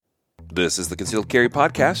This is the Concealed Carry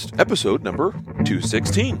Podcast, episode number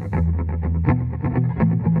 216.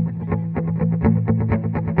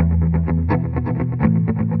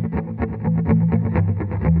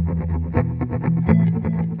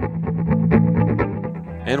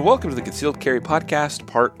 And welcome to the Concealed Carry Podcast,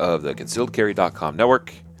 part of the ConcealedCarry.com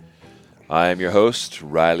network. I am your host,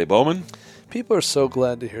 Riley Bowman. People are so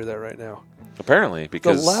glad to hear that right now. Apparently,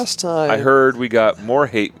 because the last time I heard we got more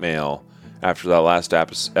hate mail after that last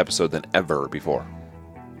episode than ever before.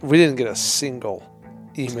 We didn't get a single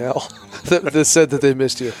email that said that they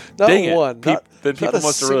missed you. Not Dang one. Then people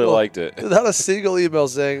must have really liked it. Not a single email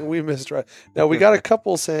saying we missed Riley. Now, we got a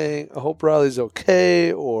couple saying, I hope Riley's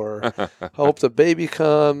okay, or I hope the baby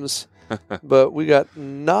comes. But we got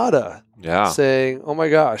nada saying, oh my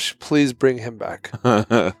gosh, please bring him back.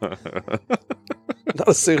 Not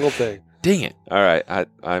a single thing. Dang it. All right.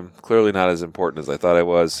 I'm clearly not as important as I thought I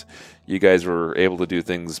was. You guys were able to do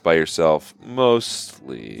things by yourself,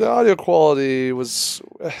 mostly. The audio quality was,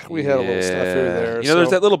 we had a little stuff here and there. There's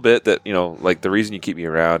that little bit that, like the reason you keep me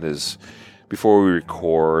around is before we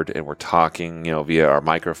record and we're talking, via our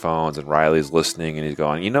microphones, and Riley's listening and he's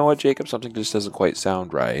going, you know what, Jacob, something just doesn't quite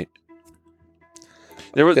sound right.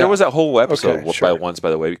 There was that whole episode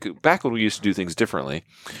by the way, back when we used to do things differently,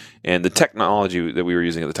 and the technology that we were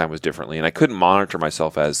using at the time was differently, and I couldn't monitor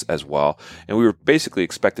myself as well, and we were basically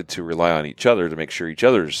expected to rely on each other to make sure each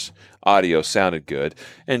other's audio sounded good.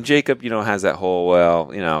 And Jacob, has that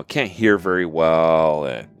whole, can't hear very well,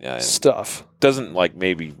 and stuff. Doesn't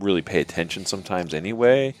maybe really pay attention sometimes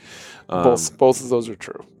anyway. Both of those are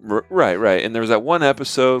true. Right. And there was that one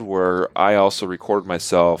episode where I also recorded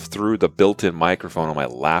myself through the built-in microphone on my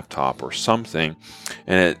laptop or something,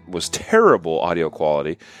 and it was terrible audio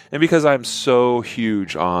quality. And because I'm so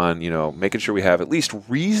huge on, making sure we have at least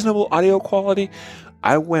reasonable audio quality,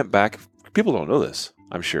 I went back. People don't know this,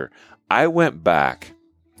 I'm sure. I went back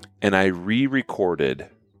and I re-recorded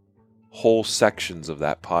whole sections of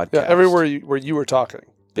that podcast. Yeah, everywhere where you were talking,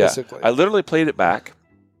 basically. Yeah, I literally played it back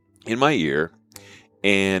in my ear,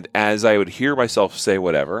 and as I would hear myself say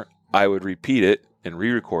whatever, I would repeat it and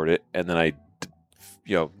re-record it, and then I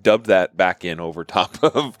dubbed that back in over top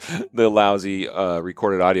of the lousy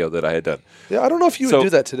recorded audio that I had done. Yeah, I don't know if you would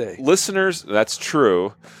do that today. Listeners, that's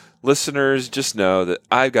true. Listeners, just know that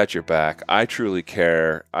I've got your back. I truly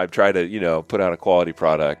care. I've tried to, put out a quality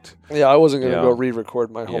product. Yeah, I wasn't going to go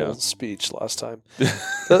re-record my whole speech last time.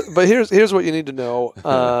 But here's what you need to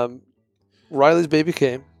know. Riley's baby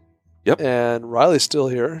came. Yep. And Riley's still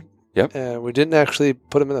here. Yep. And we didn't actually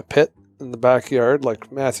put him in a pit in the backyard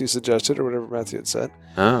like Matthew suggested, or whatever Matthew had said.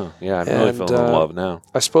 Oh, yeah. I'm really feeling the love now.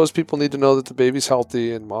 I suppose people need to know that the baby's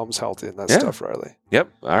healthy and mom's healthy and that stuff, Riley. Yep.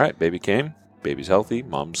 All right. Baby came. Baby's healthy.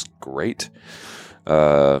 Mom's great.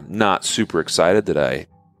 Not super excited that I,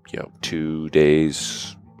 2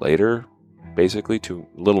 days later, basically,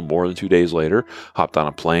 a little more than 2 days later, hopped on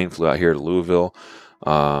a plane, flew out here to Louisville,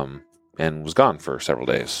 and was gone for several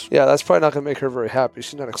days. Yeah, that's probably not going to make her very happy.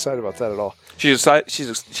 She's not excited about that at all. She's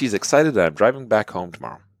excited that I'm driving back home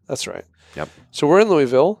tomorrow. That's right. Yep. So we're in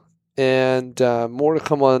Louisville, and more to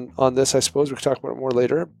come on this, I suppose. We can talk about it more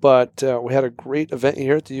later. But we had a great event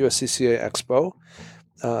here at the USCCA Expo.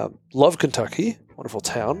 Love Kentucky. Wonderful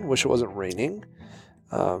town. Wish it wasn't raining.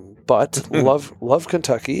 But love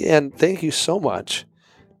Kentucky. And thank you so much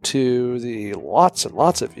to the lots and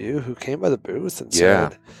lots of you who came by the booth and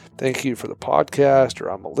said, thank you for the podcast, or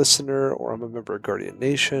I'm a listener, or I'm a member of Guardian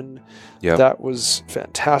Nation. Yep. That was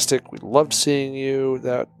fantastic. We loved seeing you.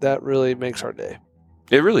 That really makes our day.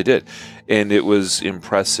 It really did. And it was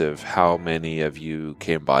impressive how many of you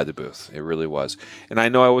came by the booth. It really was. And I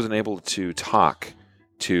know I wasn't able to talk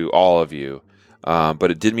to all of you, but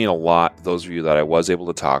it did mean a lot, those of you that I was able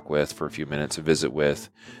to talk with for a few minutes, to visit with.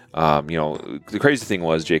 The crazy thing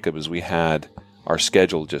was, Jacob, is we had our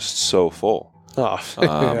schedule just so full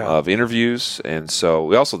of interviews. And so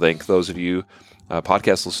we also thank those of you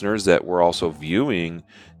podcast listeners that were also viewing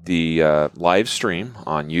the live stream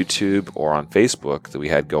on YouTube or on Facebook that we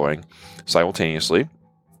had going simultaneously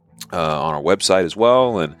on our website as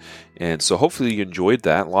well. And so hopefully you enjoyed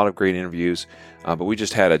that. A lot of great interviews. But we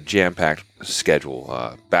just had a jam-packed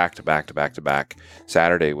schedule, back to back to back to back.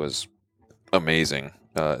 Saturday was amazing.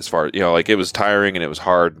 As far as, it was tiring and it was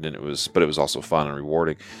hard, but it was also fun and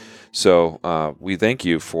rewarding. So we thank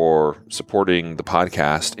you for supporting the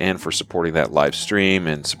podcast and for supporting that live stream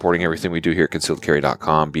and supporting everything we do here at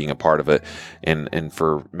ConcealedCarry.com, being a part of it, and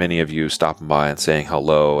for many of you stopping by and saying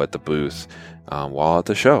hello at the booth while at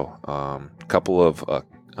the show. A couple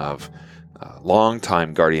of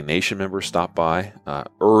long-time Guardian Nation members stopped by,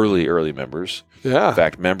 early members. Yeah. In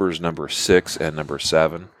fact, members number 6 and number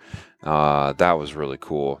 7. That was really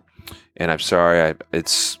cool. And I'm sorry,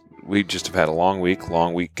 we just have had a long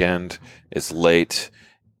weekend. It's late,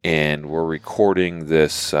 and we're recording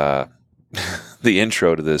this the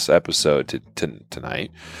intro to this episode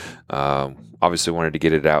tonight. Obviously, wanted to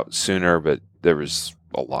get it out sooner, but there was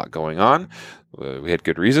a lot going on. We had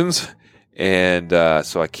good reasons, and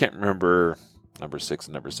so I can't remember number 6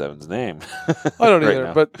 and number 7's name. I don't right either,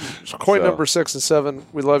 now. but quite number 6 and 7.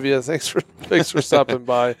 We love you. Thanks for stopping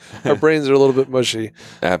by. Our brains are a little bit mushy.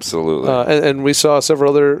 Absolutely. And we saw several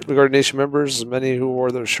other Regarding Nation members, many who wore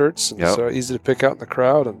their shirts, and so easy to pick out in the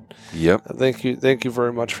crowd. And thank you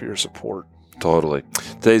very much for your support. Totally.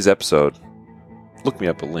 Today's episode. Look me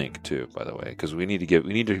up a link too, by the way, because we need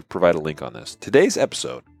to provide a link on this. Today's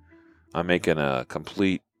episode, I'm making a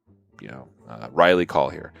complete, Riley call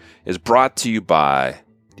here, is brought to you by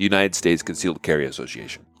the United States Concealed Carry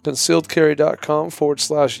Association.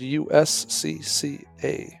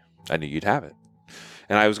 Concealedcarry.com/USCCA. I knew you'd have it,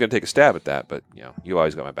 and I was going to take a stab at that, but you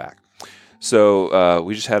always got my back. So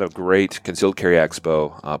we just had a great Concealed Carry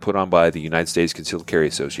Expo put on by the United States Concealed Carry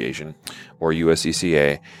Association, or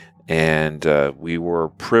USCCA. And we were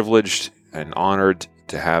privileged and honored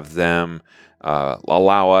to have them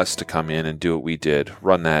allow us to come in and do what we did,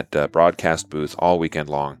 run that broadcast booth all weekend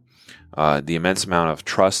long. The immense amount of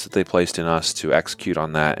trust that they placed in us to execute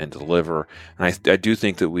on that and deliver. And I do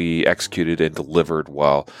think that we executed and delivered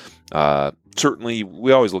well. Certainly,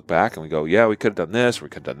 we always look back and we go, yeah, we could have done this, we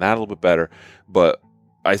could have done that a little bit better. But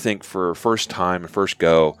I think for first time and first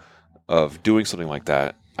go of doing something like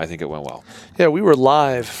that, I think it went well. Yeah, we were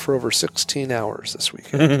live for over 16 hours this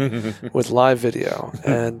weekend with live video.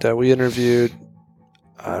 And we interviewed,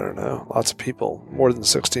 I don't know, lots of people, more than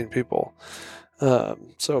 16 people.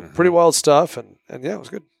 So pretty wild stuff. And yeah, it was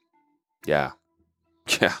good. Yeah.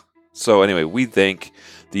 Yeah. So anyway, we thank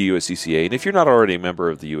the USCCA. And if you're not already a member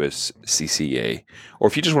of the USCCA, or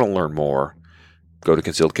if you just want to learn more, go to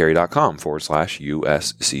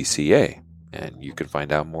concealedcarry.com/USCCA. And you can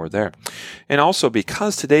find out more there. And also,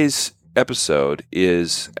 because today's episode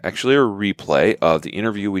is actually a replay of the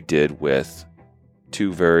interview we did with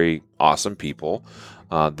two very awesome people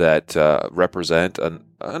that represent an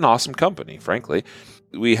awesome company, frankly,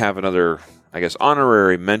 we have another, I guess,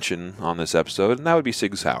 honorary mention on this episode, and that would be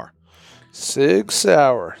Sig Sauer. Sig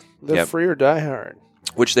Sauer. Live free or die hard.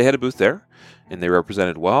 Which they had a booth there, and they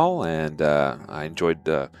represented well, and I enjoyed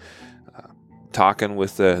talking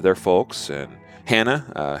with their folks. And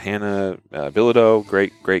Hannah Bilodeau,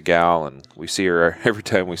 great gal, and we see her every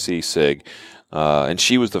time we see Sig. And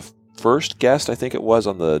she was the first guest, I think it was,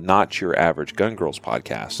 on the Not Your Average Gun Girls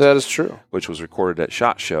podcast. That is true. Which was recorded at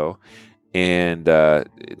SHOT Show. And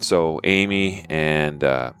so Amy and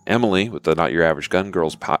Emily with the Not Your Average Gun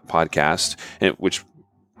Girls podcast, which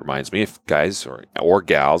reminds me, if guys or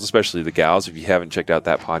gals, especially the gals, if you haven't checked out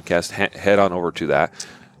that podcast, head on over to that.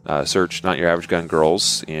 Search Not Your Average Gun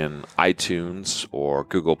Girls in iTunes or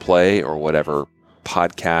Google Play or whatever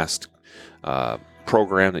podcast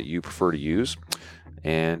program that you prefer to use,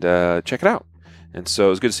 and check it out. And so it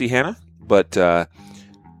was good to see Hannah, but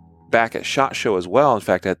back at SHOT Show as well, in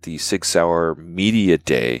fact, at the Sig Sauer Media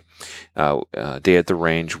Day, day at the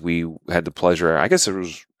range, we had the pleasure,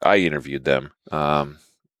 I interviewed them, and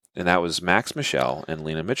that was Max Michel and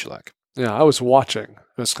Lena Michalek. Yeah, I was watching.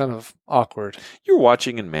 It was kind of awkward. You were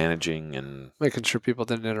watching and managing and making sure people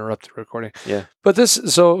didn't interrupt the recording. Yeah. But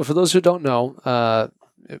so for those who don't know,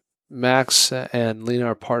 Max and Lena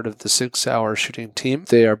are part of the Sig Sauer shooting team.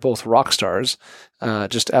 They are both rock stars,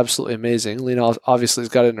 just absolutely amazing. Lena obviously has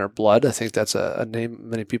got it in her blood. I think that's a name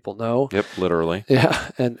many people know. Yep, literally. Yeah,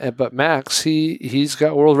 but Max, he's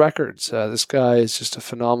got world records. This guy is just a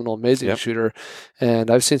phenomenal, amazing shooter,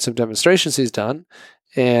 and I've seen some demonstrations he's done.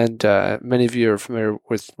 And many of you are familiar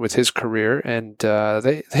with his career, and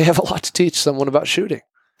they have a lot to teach someone about shooting.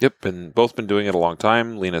 Yep, and both been doing it a long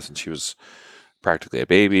time. Lena, since she was practically a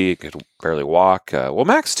baby, could barely walk. Well,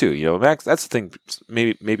 Max too. Max. That's the thing.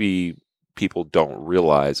 Maybe people don't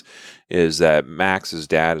realize is that Max's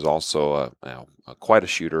dad is also quite a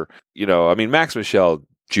shooter. Max Michel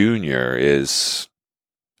Jr. is.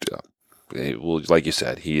 Well, like you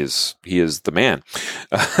said, he is the man.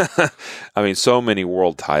 So many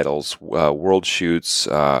world titles, world shoots,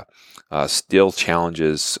 still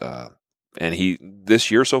challenges, and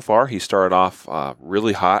this year so far he started off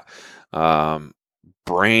really hot.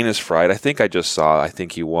 Brain is fried. I think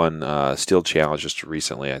he won Steel Challenge just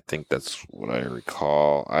recently. I think that's what I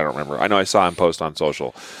recall. I don't remember. I know I saw him post on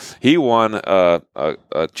social. He won a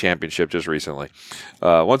championship just recently.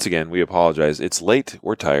 Once again, we apologize. It's late.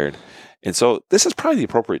 We're tired. And so this is probably the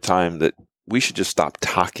appropriate time that we should just stop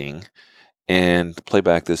talking and play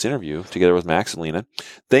back this interview together with Max and Lena.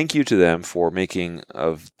 Thank you to them for making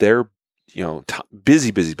of their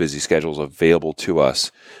busy schedules available to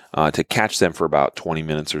us to catch them for about 20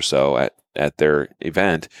 minutes or so at their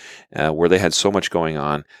event where they had so much going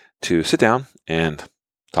on, to sit down and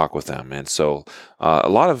talk with them. And so a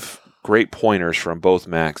lot of great pointers from both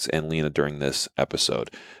Max and Lena during this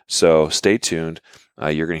episode. So stay tuned.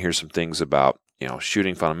 You're going to hear some things about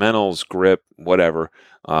shooting fundamentals, grip, whatever.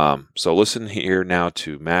 So listen here now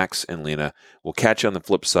to Max and Lena. We'll catch you on the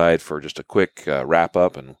flip side for just a quick wrap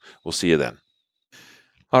up, and we'll see you then.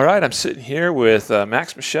 All right, I'm sitting here with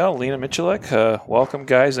Max Michel, Lena Michalek. Welcome,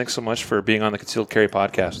 guys. Thanks so much for being on the Concealed Carry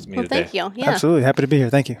podcast with me today. Thank you. Yeah. Absolutely. Happy to be here.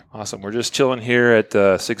 Thank you. Awesome. We're just chilling here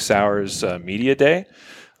at 6 Hours Media Day,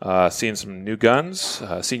 seeing some new guns,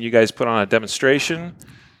 seeing you guys put on a demonstration,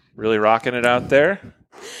 really rocking it out there.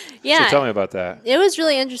 Yeah. So tell me about that. It was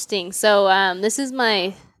really interesting. So this is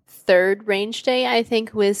my third range day, I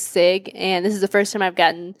think, with SIG, and this is the first time I've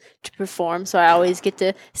gotten to perform, so I always get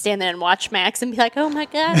to stand there and watch Max and be like, oh my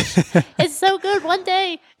gosh, it's so good one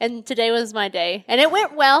day. And today was my day, and it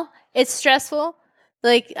went well. It's stressful.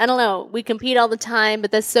 Like, I don't know, we compete all the time,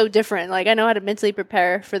 but that's so different. Like, I know how to mentally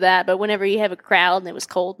prepare for that, but whenever you have a crowd, and it was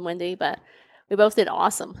cold and windy, but we both did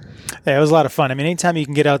awesome. Yeah, it was a lot of fun. I mean, anytime you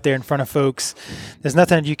can get out there in front of folks, there's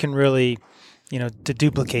nothing you can really, to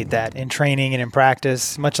duplicate that in training and in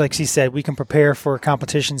practice. Much like she said, we can prepare for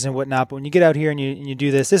competitions and whatnot, but when you get out here and you do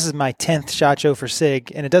this is my 10th SHOT Show for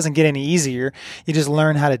SIG, and it doesn't get any easier. You just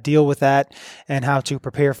learn how to deal with that and how to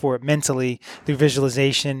prepare for it mentally through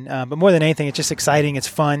visualization. But more than anything, it's just exciting. It's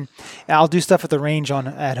fun. I'll do stuff at the range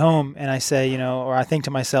at home, and I say, or I think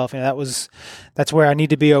to myself, that's where I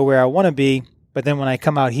need to be or where I want to be. But then when I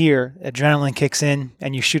come out here, adrenaline kicks in,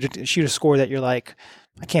 and you shoot a score that you're like,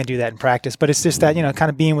 I can't do that in practice. But it's just that, kind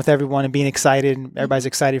of being with everyone and being excited, and everybody's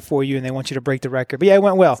excited for you, and they want you to break the record. But yeah, it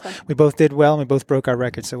went well. We both did well, and we both broke our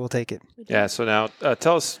record, so we'll take it. Yeah, so now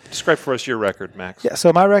describe for us your record, Max. Yeah,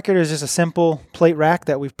 so my record is just a simple plate rack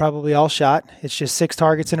that we've probably all shot. It's just 6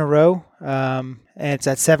 targets in a row. And it's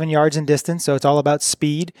at 7 yards in distance, so it's all about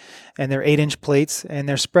speed. And they're 8-inch plates, and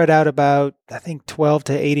they're spread out about, I think, 12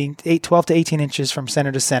 to 18 inches from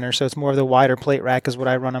center to center. So it's more of the wider plate rack is what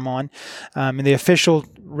I run them on. And the official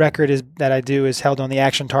record that I do is held on the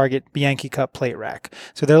Action Target Bianchi Cup plate rack.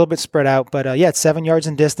 So they're a little bit spread out, but it's 7 yards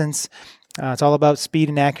in distance. It's all about speed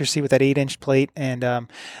and accuracy with that 8-inch plate. And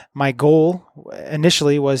my goal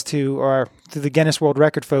initially was through the Guinness World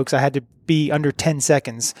Record, folks, I had to be under 10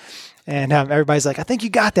 seconds. And everybody's like, I think you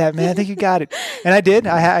got that, man. I think you got it. And I did.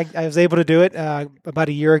 I was able to do it about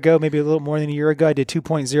a year ago, maybe a little more than a year ago. I did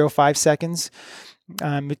 2.05 seconds.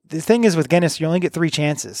 The thing is with Guinness, you only get 3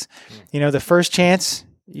 chances. The first chance,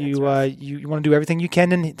 you want to do everything you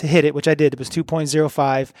can to hit it, which I did. It was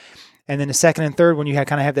 2.05. And then the second and third one, you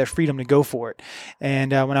kind of have that freedom to go for it.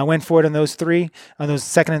 And when I went for it on those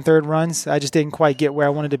second and third runs, I just didn't quite get where I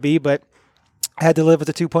wanted to be, but I had to live with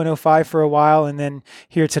the 2.05 for a while, and then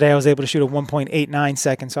here today I was able to shoot a 1.89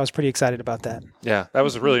 seconds, so I was pretty excited about that. Yeah, that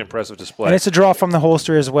was a really impressive display. And it's a draw from the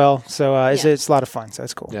holster as well, so it's a lot of fun, so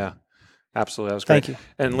that's cool. Yeah, absolutely. That was great. Thank you.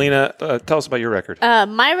 And Lena, tell us about your record.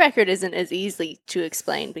 My record isn't as easy to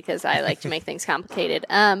explain because I like to make things complicated,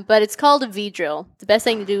 but it's called a V-drill. The best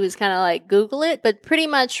thing to do is kind of like Google it, but pretty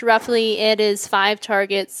much roughly it is 5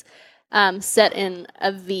 targets set in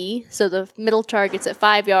a V. So the middle target's at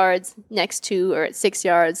 5 yards, next 2 are at 6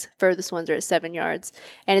 yards, furthest ones are at 7 yards,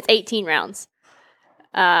 and it's 18 rounds.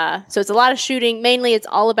 So it's a lot of shooting. Mainly it's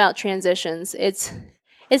all about transitions. It's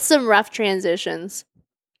some rough transitions.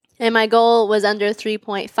 And my goal was under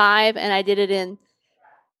 3.5, and I did it in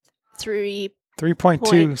 3.2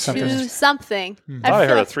 something. I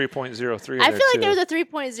heard a 3.03. I feel like there was a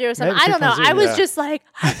 3.0 something. I don't know. I was just like,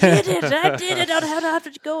 I did it. I don't have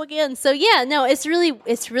to go again. So yeah, no, it's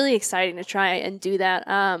really exciting to try and do that.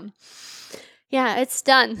 Yeah, it's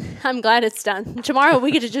done. I'm glad it's done. Tomorrow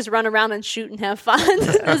we get to just run around and shoot and have fun.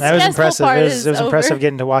 That was impressive. It was impressive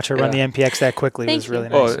getting to watch her run the MPX that quickly. It was really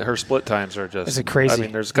nice. Oh, her split times are just crazy. I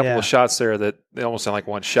mean, there's a couple of shots there that they almost sound like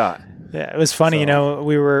one shot. Yeah, it was funny. So.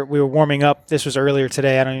 We were warming up. This was earlier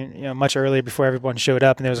today. I don't much earlier before everyone showed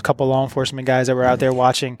up, and there was a couple law enforcement guys that were out there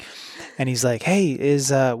watching. And he's like, "Hey,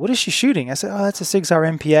 what is she shooting?" I said, "Oh, that's a Sig Sauer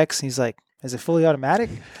MPX." And he's like, "Is it fully automatic?"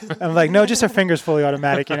 I'm like, "No, just her finger's fully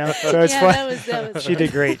automatic." So it's fun. That was she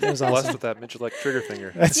did great. It was awesome. Blessed with that Michalek trigger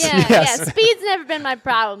finger. Yeah. Speed's never been my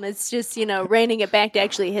problem. It's just reining it back to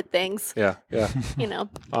actually hit things. Yeah.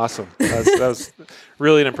 Awesome. That was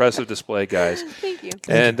really an impressive display, guys. Thank you.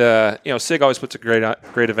 And SIG always puts a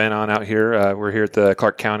great event on out here. We're here at the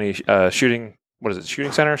Clark County shooting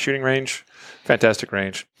range, Fantastic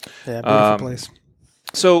range. Yeah, beautiful place.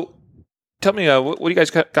 So tell me, what do you guys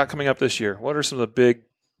got coming up this year? What are some of the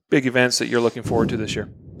big events that you're looking forward to this year?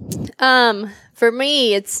 For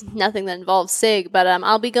me, it's nothing that involves SIG, but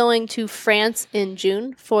I'll be going to France in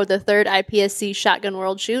June for the 3rd IPSC Shotgun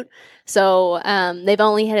World Shoot. So they've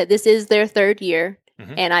only had it. This is their 3rd year,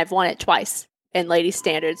 and I've won it twice in Ladies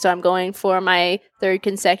Standard. So I'm going for my 3rd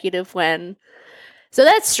consecutive win. So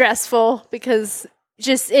that's stressful because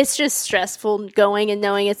it's just stressful going and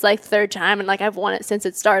knowing it's like 3rd time, and like I've won it since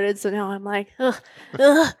it started. So now I'm like,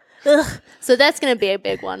 ugh. So that's going to be a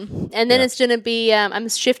big one. And then it's going to be, I'm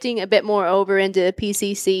shifting a bit more over into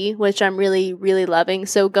PCC, which I'm really, really loving.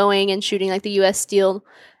 So going and shooting like the U.S. Steel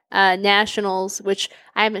Nationals, which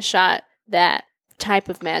I haven't shot that type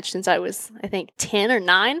of match since I was, I think, 10 or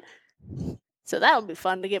 9. So that would be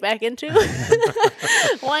fun to get back into.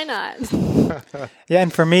 Why not? Yeah,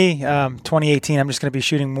 and for me, 2018, I'm just going to be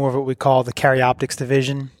shooting more of what we call the carry optics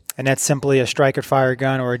division. And that's simply a striker fire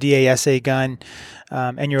gun or a DASA gun,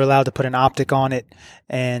 and you're allowed to put an optic on it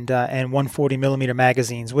and 140 millimeter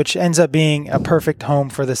magazines, which ends up being a perfect home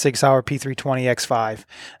for the Sig Sauer P320 X5.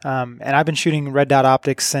 And I've been shooting red dot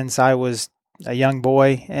optics since I was a young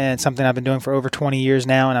boy, and it's something I've been doing for over 20 years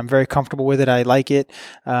now, and I'm very comfortable with it. I like it.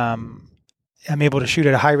 I'm able to shoot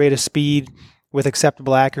at a high rate of speed with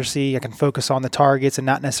acceptable accuracy. I can focus on the targets and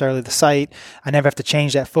not necessarily the sight. I never have to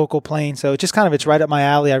change that focal plane. So it's right up my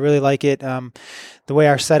alley. I really like it. The way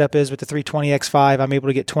our setup is with the 320 X5, I'm able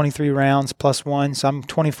to get 23 rounds plus 1. So I'm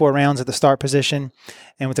 24 rounds at the start position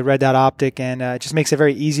and with the red dot optic, and it just makes it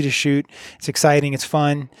very easy to shoot. It's exciting. It's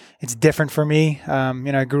fun. It's different for me.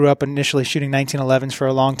 I grew up initially shooting 1911s for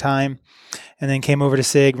a long time, and then came over to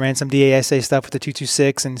SIG, ran some DASA stuff with the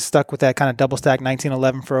 226 and stuck with that kind of double stack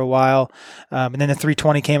 1911 for a while. And then the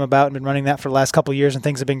 320 came about and been running that for the last couple of years, and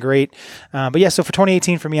things have been great. But yeah, so for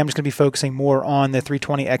 2018 for me, I'm just going to be focusing more on the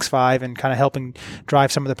 320 X5 and kind of helping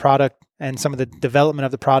drive some of the product and some of the development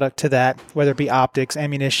of the product to that, whether it be optics,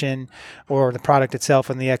 ammunition, or the product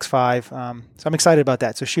itself in the X5. So I'm excited about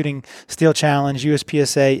that. So shooting Steel Challenge,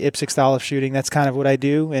 USPSA, IPSC style of shooting, that's kind of what I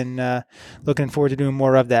do, and looking forward to doing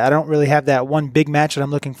more of that. I don't really have that one big match that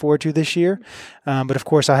I'm looking forward to this year, but of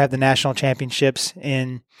course I'll have the national championships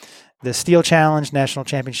in the Steel Challenge, national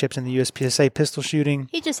championships in the USPSA pistol shooting.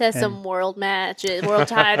 He just has some world matches, world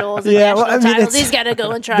titles, and national titles. He's got to go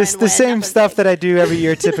and try and win. The same stuff that I do every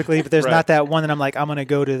year typically, but there's not that one that I'm like, I'm going to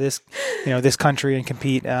go to this, this country and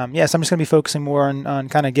compete. So I'm just going to be focusing more on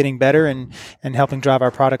kind of getting better and helping drive our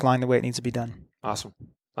product line the way it needs to be done. Awesome.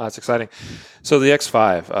 That's exciting. So the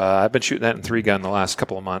X5, I've been shooting that in 3-gun the last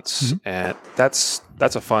couple of months, and that's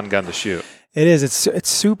a fun gun to shoot. It is. It's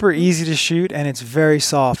super easy to shoot, and it's very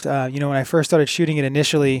soft. When I first started shooting it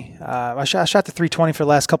initially, I shot the 320 for the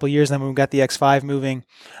last couple of years, and then when we got the X5 moving,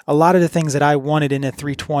 a lot of the things that I wanted in a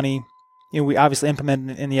 320, we obviously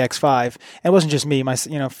implemented in the X5. And it wasn't just me.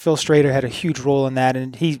 Phil Strader had a huge role in that,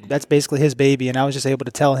 and that's basically his baby. And I was just able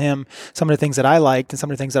to tell him some of the things that I liked and some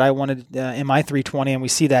of the things that I wanted in my 320, and we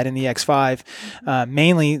see that in the X5.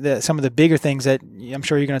 Mainly, some of the bigger things that I'm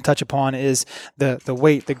sure you're going to touch upon is the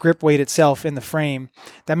weight, the grip weight itself in the frame.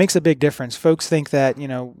 That makes a big difference. Folks think that,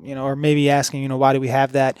 or maybe asking, why do we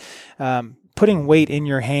have that? Putting weight in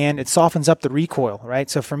your hand, it softens up the recoil, right?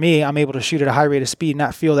 So for me, I'm able to shoot at a high rate of speed,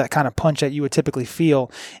 not feel that kind of punch that you would typically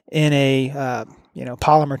feel in a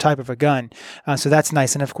polymer type of a gun. So that's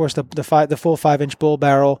nice. And of course, the full 5-inch bull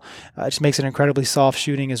barrel just makes it incredibly soft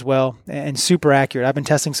shooting as well, and super accurate. I've been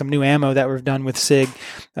testing some new ammo that we've done with SIG.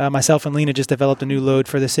 Myself and Lena just developed a new load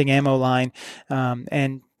for the SIG ammo line,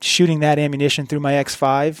 and shooting that ammunition through my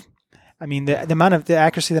X5. I mean, the amount of the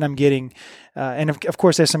accuracy that I'm getting, and of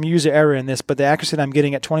course there's some user error in this, but the accuracy that I'm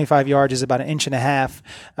getting at 25 yards is about 1.5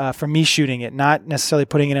 inches from me shooting it, not necessarily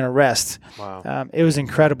putting it in a rest. Wow. It was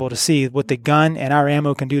incredible to see what the gun and our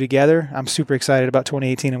ammo can do together. I'm super excited about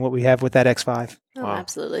 2018 and what we have with that X5. Oh, wow.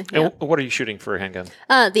 Absolutely. And what are you shooting for a handgun?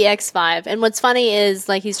 The X5. And what's funny is,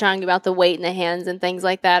 like, he's talking about the weight in the hands and things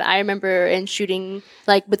like that. I remember in shooting,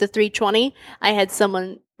 like, with the 320, I had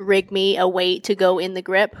someone rig me a weight to go in the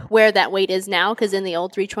grip where that weight is now, because in the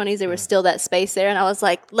old 320s, there was still that space there. And I was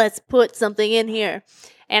like, let's put something in here.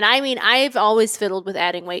 And I mean, I've always fiddled with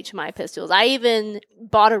adding weight to my pistols. I even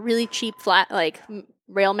bought a really cheap flat, like,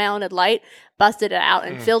 rail-mounted light, busted it out,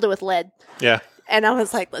 and filled it with lead. Yeah. And I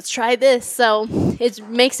was like, let's try this. So it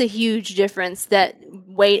makes a huge difference, that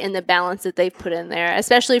weight and the balance that they've put in there,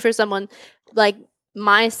 especially for someone like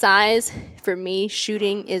my size, for me,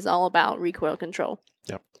 shooting is all about recoil control.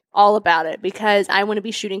 Yep. All about it, because I want to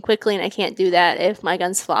be shooting quickly, and I can't do that if my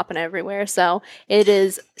gun's flopping everywhere. So it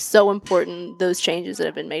is so important, those changes that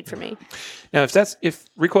have been made for me. Now, if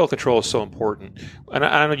recoil control is so important, and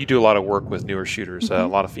I know you do a lot of work with newer shooters, a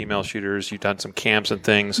lot of female shooters. You've done some camps and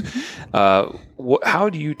things. How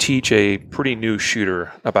do you teach a pretty new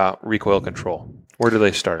shooter about recoil control? Where do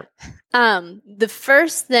they start? The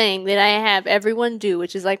first thing that I have everyone do,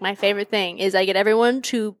 which is like my favorite thing, is I get everyone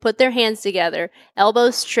to put their hands together,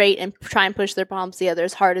 elbows straight, and try and push their palms together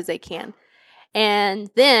as hard as they can. And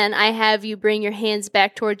then I have you bring your hands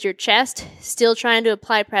back towards your chest, still trying to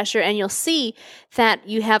apply pressure, and you'll see that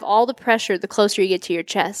you have all the pressure the closer you get to your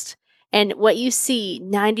chest. And what you see,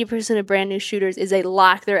 90% of brand new shooters, is they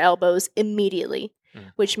lock their elbows immediately,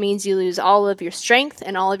 which means you lose all of your strength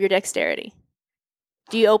and all of your dexterity.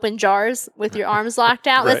 Do you open jars with your arms locked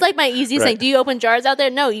out? Right. That's like my easiest thing. Do you open jars out there?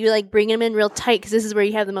 No, you like bring them in real tight, because this is where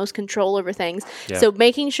you have the most control over things. Yeah. So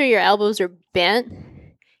making sure your elbows are bent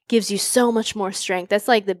gives you so much more strength. That's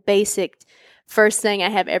like the basic first thing I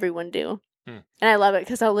have everyone do. And I love it,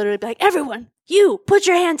 because I'll literally be like, everyone, you put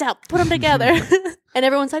your hands out, put them together. And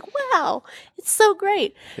everyone's like, wow, it's so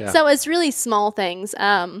great. Yeah. So it's really small things.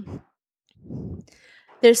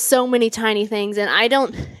 There's so many tiny things, and I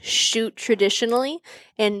don't shoot traditionally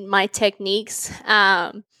in my techniques.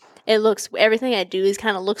 Everything I do is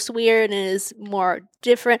kind of looks weird and is more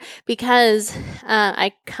different, because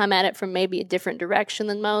I come at it from maybe a different direction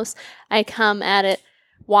than most. I come at it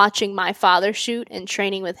watching my father shoot and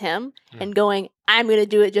training with him and going, I'm going to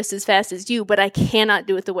do it just as fast as you, but I cannot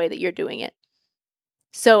do it the way that you're doing it.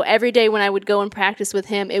 So every day when I would go and practice with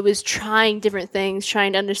him, it was trying different things,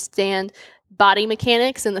 trying to understand body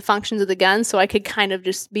mechanics and the functions of the gun, so I could kind of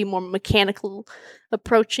just be more mechanical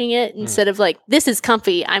approaching it instead of like, this is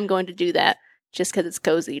comfy, I'm going to do that. Just because it's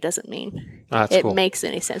cozy doesn't mean it makes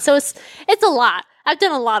any sense. So it's a lot. I've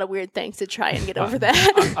done a lot of weird things to try and get over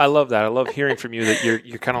that. I love that. I love hearing from you that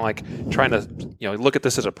you're kind of like trying to look at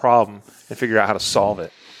this as a problem and figure out how to solve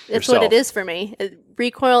it. That's yourself. what it is for me.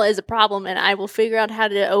 Recoil is a problem, and I will figure out how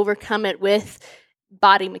to overcome it with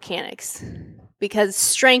body mechanics, because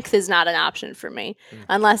strength is not an option for me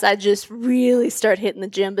unless I just really start hitting the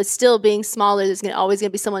gym. But still, being smaller, there's always going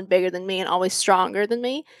to be someone bigger than me and always stronger than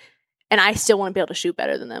me, and I still want to be able to shoot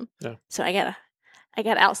better than them. Yeah. So I gotta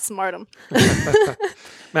outsmart them.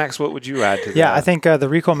 Max, what would you add to that? Yeah, I think the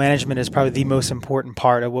recoil management is probably the most important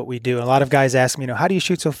part of what we do. And a lot of guys ask me, how do you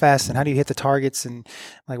shoot so fast and how do you hit the targets? And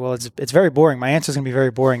I'm like, well, it's very boring. My answer is going to be very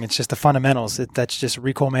boring. It's just the fundamentals. That's just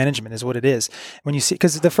recoil management is what it is. When you see,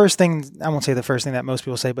 because the first thing, I won't say the first thing that most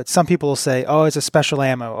people say, but some people will say, oh, it's a special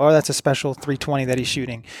ammo, or that's a special 320 that he's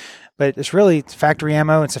shooting. But it's really factory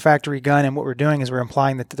ammo. It's a factory gun, and what we're doing is we're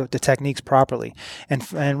applying the techniques properly.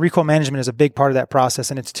 And recoil management is a big part of that process,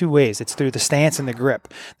 and it's two ways. It's through the stance and the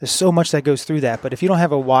grip. There's so much that goes through that. But if you don't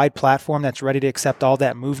have a wide platform that's ready to accept all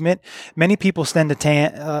that movement, many people tend to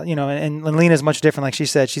and Lena's much different. Like she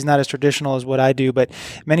said, she's not as traditional as what I do, but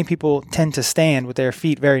many people tend to stand with their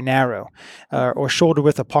feet very narrow or shoulder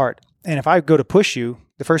width apart. And if I go to push you,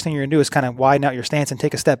 the first thing you're going to do is kind of widen out your stance and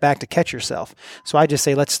take a step back to catch yourself. So I just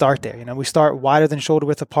say, let's start there. We start wider than shoulder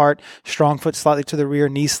width apart, strong foot slightly to the rear,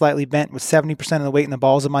 knees slightly bent with 70% of the weight in the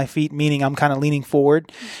balls of my feet, meaning I'm kind of leaning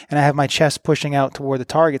forward, and I have my chest pushing out toward the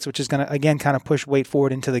targets, which is going to, again, kind of push weight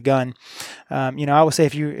forward into the gun. I always say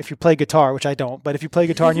if you play guitar, which I don't, but if you play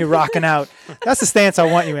guitar and you're rocking out, that's the stance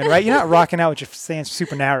I want you in, right? You're not rocking out with your stance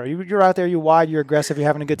super narrow. You're out there, you're wide, you're aggressive, you're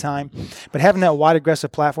having a good time. But having that wide,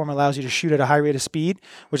 aggressive platform allows you to shoot at a high rate of speed,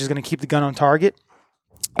 which is going to keep the gun on target.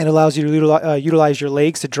 It allows you to utilize your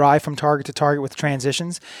legs to drive from target to target with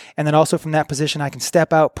transitions. And then also from that position, I can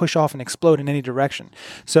step out, push off, and explode in any direction.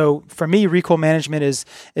 So for me, recoil management is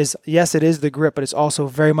yes, it is the grip, but it's also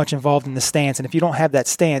very much involved in the stance. And if you don't have that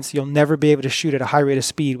stance, you'll never be able to shoot at a high rate of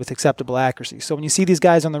speed with acceptable accuracy. So when you see these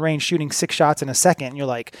guys on the range shooting 6 shots in a second, you're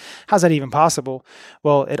like, how's that even possible?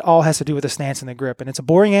 Well, it all has to do with the stance and the grip. And it's a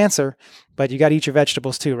boring answer, but you got to eat your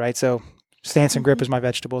vegetables too, right? So stance and grip is my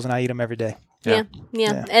vegetables, and I eat them every day. Yeah.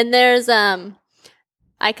 And there's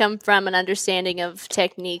I come from an understanding of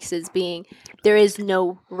techniques as being there is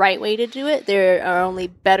no right way to do it. There are only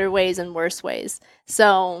better ways and worse ways.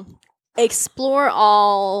 So explore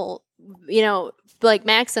all, like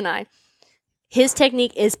Max and I. His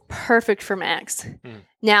technique is perfect for Max.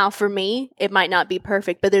 Now, for me, it might not be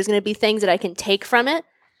perfect, but there's going to be things that I can take from it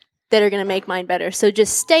that are going to make mine better. So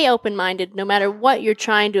just stay open-minded no matter what you're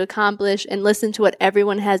trying to accomplish, and listen to what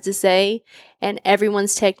everyone has to say and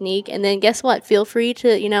everyone's technique. And then guess what? Feel free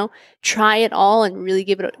to, try it all and really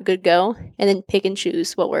give it a good go, and then pick and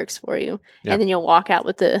choose what works for you. Yeah. And then you'll walk out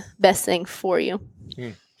with the best thing for you.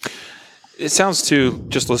 It sounds too,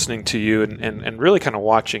 just listening to you and really kind of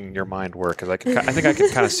watching your mind work, because I think I can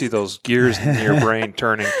kind of see those gears in your brain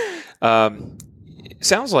turning. It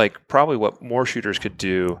sounds like probably what more shooters could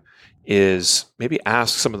do is maybe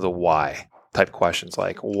ask some of the why type questions,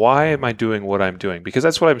 like, why am I doing what I'm doing? Because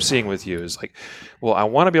that's what I'm seeing with you is like, well, I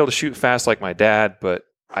want to be able to shoot fast like my dad, but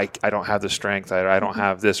I don't have the strength. I don't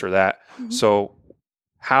have this or that. Mm-hmm. So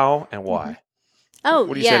how and why? Oh,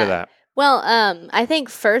 what do you say to that? Well, I think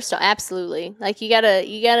first, absolutely. Like you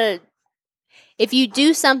gotta, if you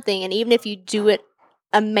do something, and even if you do it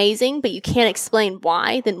amazing, but you can't explain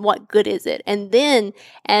why, then what good is it? And then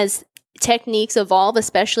as techniques evolve,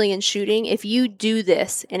 especially in shooting, if you do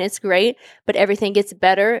this and it's great, but everything gets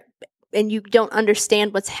better and you don't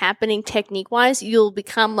understand what's happening technique-wise, you'll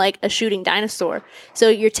become like a shooting dinosaur. So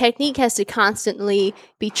your technique has to constantly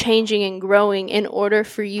be changing and growing in order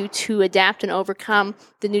for you to adapt and overcome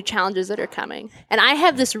the new challenges that are coming. And I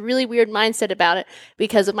have this really weird mindset about it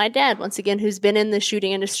because of my dad, once again, who's been in the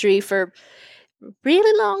shooting industry for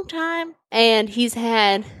really long time, and he's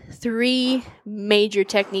had 3 major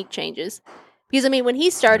technique changes. Because when he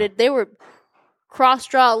started, they were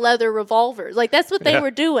cross-draw leather revolvers. Like that's what they were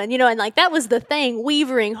doing, and like that was the thing,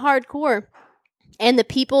 weavering hardcore. And the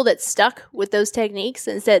people that stuck with those techniques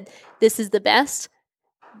and said this is the best,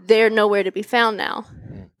 they're nowhere to be found now.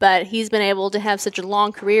 But he's been able to have such a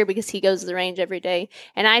long career because he goes to the range every day,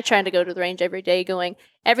 and I try to go to the range every day going,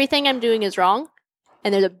 everything I'm doing is wrong,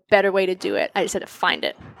 and there's a better way to do it. I just had to find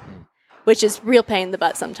it, which is real pain in the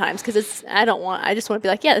butt sometimes because I just want to be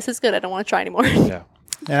like, yeah, this is good. I don't want to try anymore. Yeah.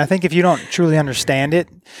 And I think if you don't truly understand it,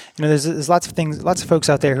 there's lots of folks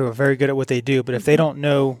out there who are very good at what they do, but if they don't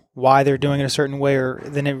know why they're doing it a certain way,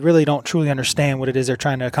 then they really don't truly understand what it is they're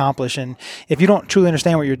trying to accomplish. And if you don't truly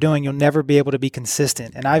understand what you're doing, you'll never be able to be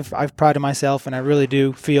consistent. And I've prided myself, and I really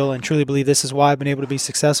do feel and truly believe this is why I've been able to be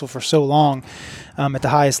successful for so long at the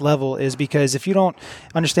highest level, is because if you don't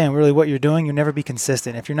understand really what you're doing, you'll never be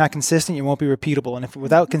consistent. If you're not consistent, you won't be repeatable. And if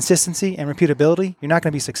without consistency and repeatability, you're not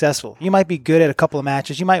going to be successful. You might be good at a couple of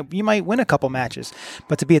matches. You might win a couple matches,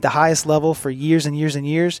 but to be at the highest level for years and years and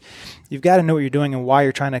years, you've got to know what you're doing and why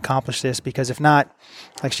you're trying to accomplish this, because if not,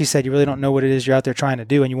 like she said, you really don't know what it is you're out there trying to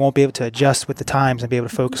do, and you won't be able to adjust with the times and be able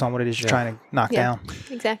to focus on what it is you're trying to knock down.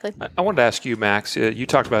 Exactly. I wanted to ask you, Max, you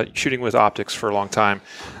talked about shooting with optics for a long time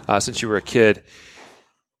since you were a kid.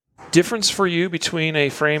 Difference for you between a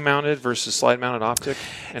frame-mounted versus slide-mounted optic,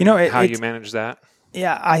 and how you manage that?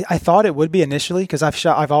 Yeah, I thought it would be initially because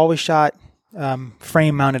I've always shot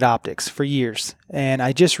frame-mounted optics for years, and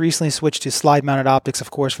I just recently switched to slide-mounted optics,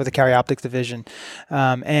 of course, for the Carry Optics division,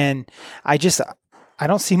 and I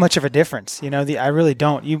don't see much of a difference. I really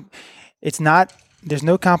don't. There's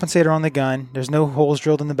no compensator on the gun. There's no holes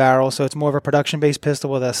drilled in the barrel, so it's more of a production-based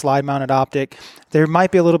pistol with a slide-mounted optic. There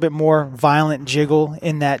might be a little bit more violent jiggle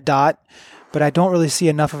in that dot, but I don't really see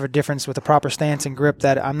enough of a difference with the proper stance and grip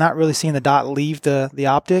that I'm not really seeing the dot leave the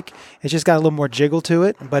optic. It's just got a little more jiggle to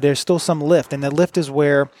it, but there's still some lift, and the lift is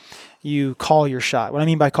where you call your shot. What I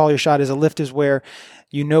mean by call your shot is a lift is where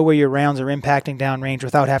you know where your rounds are impacting downrange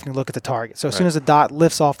without having to look at the target. So as soon as the dot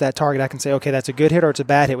lifts off that target, I can say, okay, that's a good hit or it's a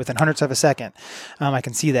bad hit within hundredths of a second. I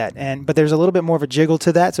can see that. But there's a little bit more of a jiggle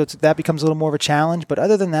to that, so that becomes a little more of a challenge. But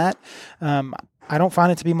other than that, I don't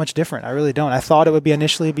find it to be much different. I really don't. I thought it would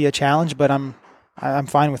initially be a challenge, but I'm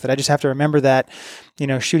fine with it. I just have to remember that,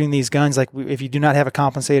 shooting these guns, like if you do not have a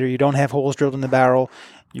compensator, you don't have holes drilled in the barrel,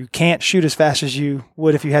 you can't shoot as fast as you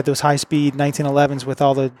would if you had those high-speed 1911s with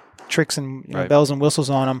all the tricks and bells and whistles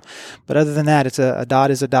on them. But other than that, it's a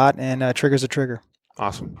dot is a dot, and a trigger's a trigger.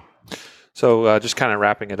 Awesome. So just kind of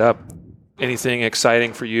wrapping it up, anything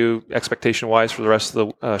exciting for you expectation-wise for the rest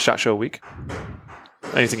of the SHOT Show week?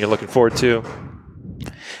 Anything you're looking forward to?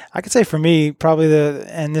 I could say for me, probably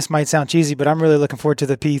and this might sound cheesy, but I'm really looking forward to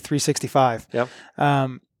the P365. Yep.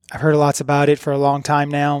 I've heard lots about it for a long time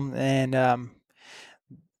now, and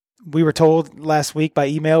we were told last week by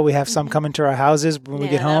email we have some coming to our houses when we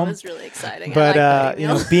get home. That was really exciting. But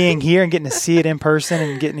being here and getting to see it in person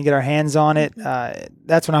and getting to get our hands on it,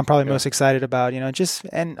 that's what I'm probably most excited about.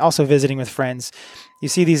 And also visiting with friends. You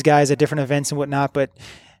see these guys at different events and whatnot, but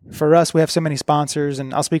for us, we have so many sponsors,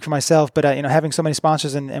 and I'll speak for myself, but having so many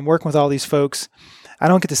sponsors and working with all these folks, I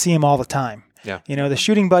don't get to see them all the time. Yeah. The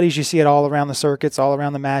shooting buddies, you see it all around the circuits, all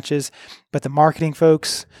around the matches, but the marketing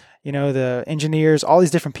folks, the engineers, all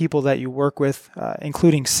these different people that you work with,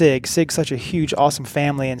 including Sig. Sig's such a huge, awesome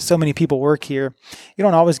family, and so many people work here. You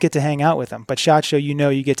don't always get to hang out with them, but SHOT Show,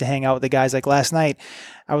 you get to hang out with the guys. Like last night,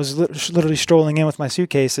 I was literally strolling in with my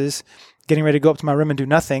suitcases, getting ready to go up to my room and do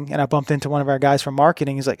nothing, and I bumped into one of our guys from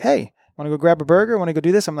marketing. He's like, "Hey, want to go grab a burger? Want to go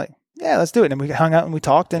do this?" I'm like, "Yeah, let's do it." And we hung out and we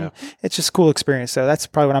talked, and it's just a cool experience. So that's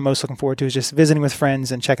probably what I'm most looking forward to, is just visiting with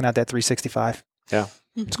friends and checking out that 365. Yeah.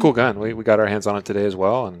 It's a cool gun. We got our hands on it today as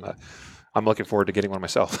well, and I'm looking forward to getting one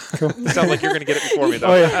myself. Cool. It sounds like you're going to get it before me, though.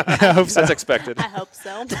 Oh, yeah. I hope so. That's expected. I hope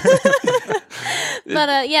so.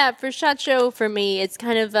 But for SHOT Show, for me, it's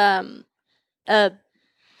kind of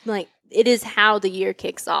like it is how the year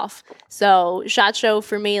kicks off. So SHOT Show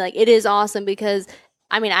for me, like, it is awesome because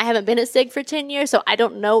I haven't been at SIG for 10 years, so I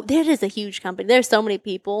don't know. It is a huge company. There's so many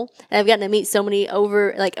people, and I've gotten to meet so many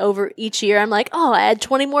over each year. I'm like, oh, I add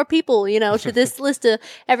 20 more people, to this list of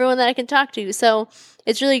everyone that I can talk to. So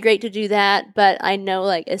it's really great to do that. But I know,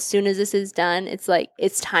 like, as soon as this is done, it's like,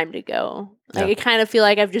 it's time to go. Like, I kind of feel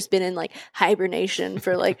like I've just been in, like, hibernation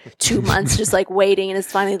for, like, 2 months, just, like, waiting. And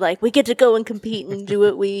it's finally, like, we get to go and compete and do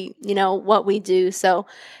what we do. So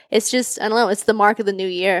it's just, I don't know, it's the mark of the new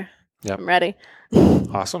year. Yep. I'm ready.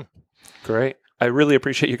 Awesome. Great. I really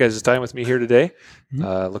appreciate you guys' time with me here today.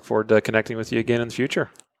 Look forward to connecting with you again in the future.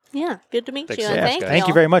 Yeah. Good to meet you. So much, Thank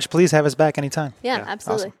you very much. Please have us back anytime. Yeah,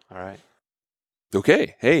 absolutely. Awesome. All right.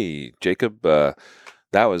 Okay. Hey, Jacob.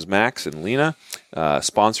 That was Max and Lena,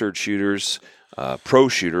 sponsored shooters, pro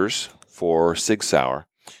shooters for Sig Sauer.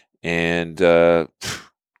 And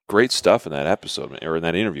great stuff in that episode, or in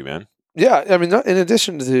that interview, man. Yeah, in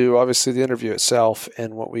addition to obviously the interview itself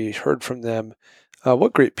and what we heard from them,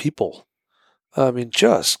 what great people.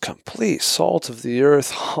 Just complete salt of the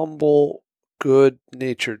earth, humble,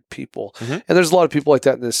 good-natured people. Mm-hmm. And there's a lot of people like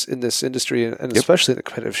that in this industry, and especially in the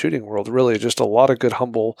competitive shooting world, really just a lot of good,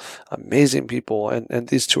 humble, amazing people. And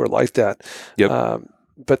these two are like that. Yep.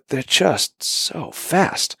 But they're just so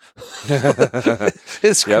fast.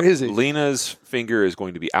 It's crazy. Lena's finger is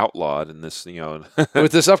going to be outlawed in this,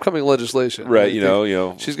 with this upcoming legislation. Right,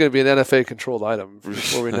 she's going to be an NFA controlled item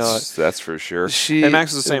before we know it. That's for sure. And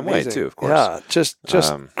Max is the same way too, of course. Yeah, just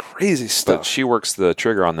crazy stuff. But she works the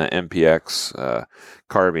trigger on the MPX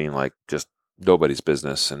carbine like just nobody's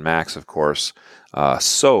business. And Max, of course,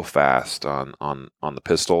 so fast on the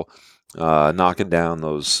pistol. Knocking down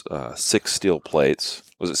those 6 steel plates.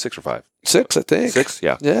 Was it 6 or 5? 6, I think. 6,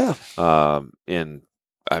 yeah. Yeah. In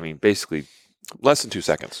basically less than 2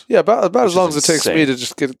 seconds. Yeah, about as long as it takes me to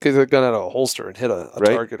just get a gun out of a holster and hit a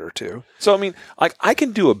target or two. So, I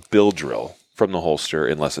can do a bill drill from the holster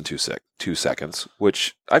in less than 2 seconds,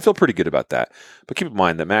 which I feel pretty good about that. But keep in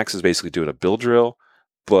mind that Max is basically doing a bill drill,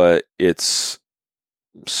 but it's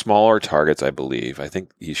smaller targets, I believe. I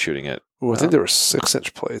think he's shooting at... I think there were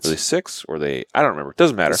 6-inch plates. Were they 6 or they... I don't remember. It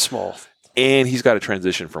doesn't matter. It's small. And he's got to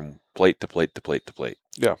transition from plate to plate to plate to plate.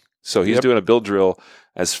 Yeah. So he's doing a build drill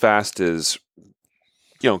as fast as,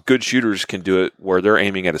 good shooters can do it, where they're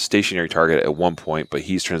aiming at a stationary target at one point, but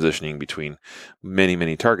he's transitioning between many,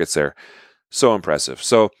 many targets there. So impressive.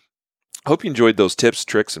 So I hope you enjoyed those tips,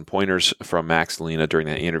 tricks, and pointers from Max and Lena during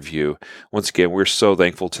that interview. Once again, we're so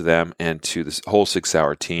thankful to them and to this whole Sig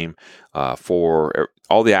Sauer team for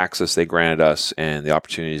all the access they granted us and the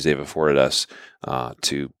opportunities they've afforded us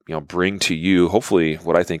to bring to you, hopefully,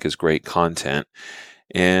 what I think is great content.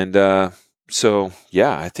 And so,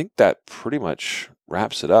 I think that pretty much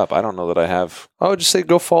wraps it up. I don't know that I have... I would just say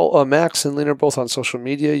go follow Max and Lena both on social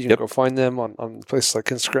media. You can go find them on places like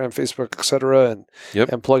Instagram, Facebook, etc.,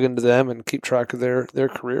 and plug into them and keep track of their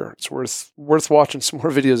career. It's worth watching some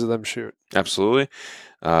more videos of them shoot. Absolutely.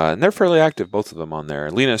 And they're fairly active, both of them on there.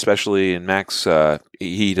 Lena especially, and Max,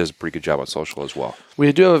 he does a pretty good job on social as well.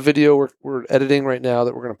 We do have a video we're editing right now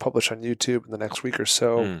that we're going to publish on YouTube in the next week or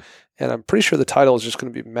so. And I'm pretty sure the title is just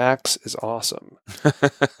going to be Max is Awesome.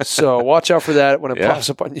 So watch out for that. When it pops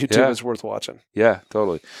up on YouTube, it's worth watching. Yeah,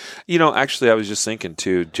 totally. Actually, I was just thinking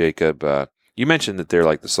too, Jacob, you mentioned that they're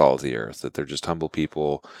like the salt of the earth, that they're just humble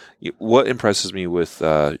people. What impresses me with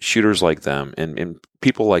shooters like them and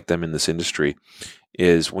people like them in this industry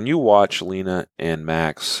is when you watch Lena and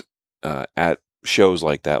Max at shows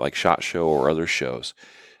like that, like SHOT Show or other shows,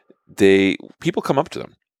 people come up to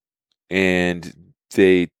them and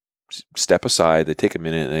they step aside, they take a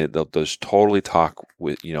minute, and they'll just totally talk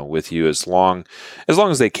with you as long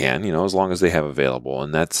as they can, as long as they have available,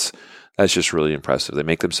 and that's just really impressive. They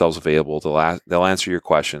make themselves available. They'll answer your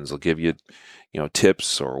questions. They'll give you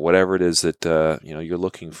tips or whatever it is that you're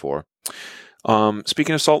looking for.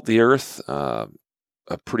 Speaking of Salt the Earth, a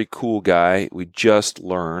pretty cool guy. We just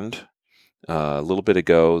learned a little bit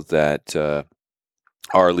ago that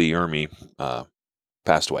R. Lee Ermey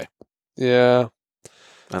passed away. Yeah.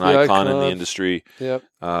 An The icon in icon. the industry. Yep.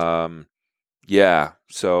 Yeah.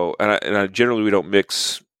 So, and I generally we don't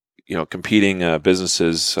mix, competing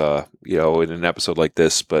businesses, in an episode like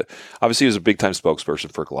this. But obviously, he was a big time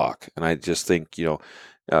spokesperson for Glock, and I just think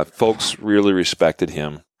folks really respected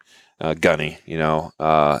him, Gunny.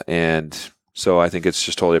 And so I think it's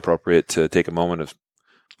just totally appropriate to take a moment of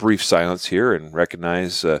brief silence here and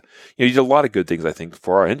recognize, he did a lot of good things, I think,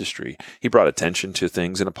 for our industry. He brought attention to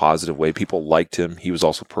things in a positive way. People liked him. He was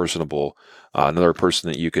also personable. Another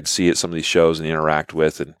person that you could see at some of these shows and interact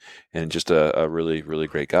with, and just a really, really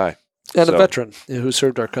great guy. And So- a veteran who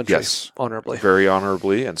served our country Yes. honorably. Very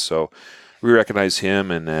honorably. And so we recognize him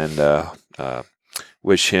and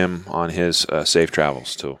wish him on his safe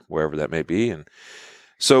travels to wherever that may be. And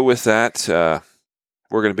so with that,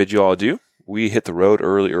 we're going to bid you all adieu. We hit the road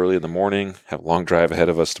early in the morning, have a long drive ahead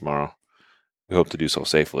of us tomorrow. We hope to do so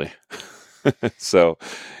safely. So,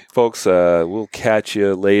 folks, we'll catch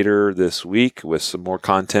you later this week with some more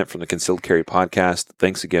content from the Concealed Carry podcast.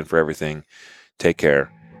 Thanks again for everything. Take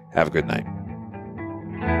care. Have a good night.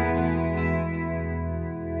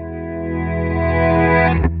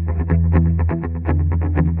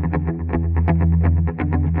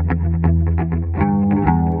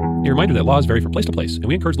 A reminder that laws vary from place to place, and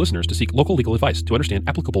we encourage listeners to seek local legal advice to understand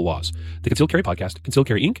applicable laws. The Concealed Carry Podcast, Concealed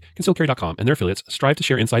Carry Inc., ConcealedCarry.com, and their affiliates strive to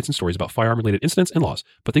share insights and stories about firearm-related incidents and laws,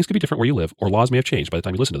 but things could be different where you live, or laws may have changed by the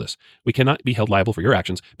time you listen to this. We cannot be held liable for your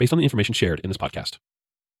actions based on the information shared in this podcast.